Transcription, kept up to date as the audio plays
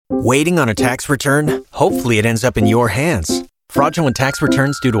Waiting on a tax return? Hopefully it ends up in your hands. Fraudulent tax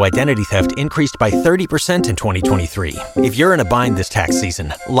returns due to identity theft increased by 30% in 2023. If you're in a bind this tax season,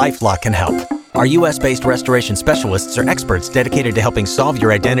 LifeLock can help. Our U.S.-based restoration specialists are experts dedicated to helping solve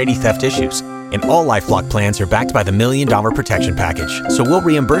your identity theft issues. And all LifeLock plans are backed by the $1 Million Protection Package. So we'll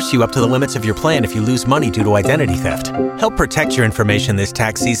reimburse you up to the limits of your plan if you lose money due to identity theft. Help protect your information this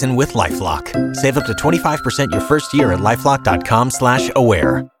tax season with LifeLock. Save up to 25% your first year at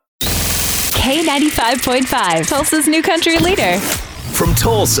LifeLock.com/aware. K95.5, Tulsa's new country leader. From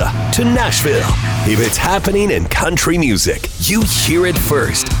Tulsa to Nashville, if it's happening in country music, you hear it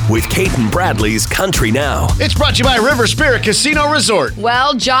first with Cait and Bradley's Country Now. It's brought to you by River Spirit Casino Resort.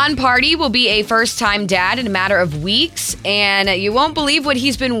 Well, Jon Pardi will be a first-time dad in a matter of weeks, and you won't believe what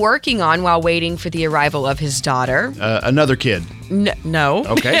he's been working on while waiting for the arrival of his daughter. Another kid. No.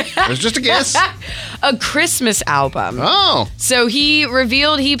 Okay, it was just a guess. A Christmas album. Oh. So he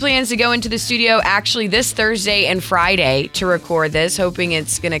revealed he plans to go into the studio actually this Thursday and Friday to record this, hoping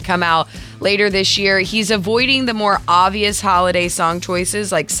it's going to come out later this year. He's avoiding the more obvious holiday song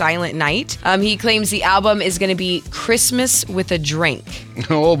choices like Silent Night. He claims the album is going to be Christmas with a drink.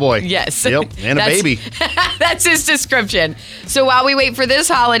 Oh, boy. Yes. Yep, and a baby. That's his description. So while we wait for this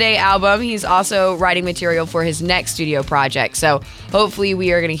holiday album, he's also writing material for his next studio project. So hopefully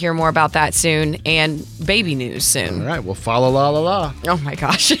we are going to hear more about that soon and baby news soon. All right, well, fa la la la la. Oh my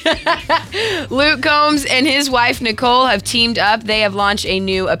gosh. Luke Combs and his wife Nicole have teamed up. They have launched a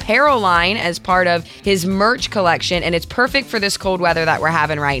new apparel line as part of his merch collection, and it's perfect for this cold weather that we're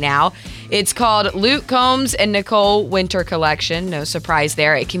having right now. It's called Luke Combs and Nicole Winter Collection. No surprise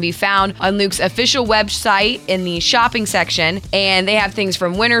there. It can be found on Luke's official website in the shopping section, and they have things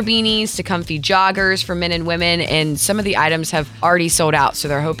from winter beanies to comfy joggers for men and women, and some of the items have already sold out, so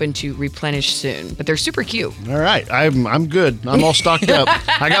they're hoping to replenish soon. But they're super cute. All right, I'm good. I'm all stocked up.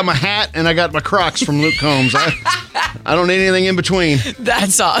 I got my hat and I got my Crocs from Luke Combs. I don't need anything in between.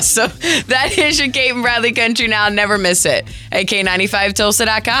 That's awesome. That is your Cait and Bradley Country Now. Never miss it at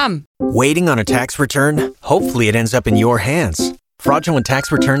K95Tulsa.com. Waiting on a tax return? Hopefully it ends up in your hands. Fraudulent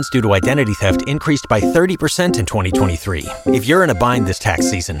tax returns due to identity theft increased by 30% in 2023. If you're in a bind this tax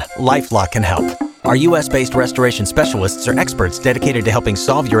season, LifeLock can help. Our U.S.-based restoration specialists are experts dedicated to helping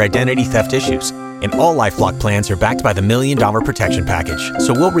solve your identity theft issues. And all LifeLock plans are backed by the $1 Million Protection Package.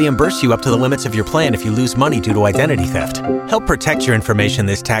 So we'll reimburse you up to the limits of your plan if you lose money due to identity theft. Help protect your information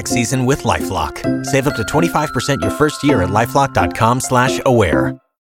this tax season with LifeLock. Save up to 25% your first year at LifeLock.com/aware.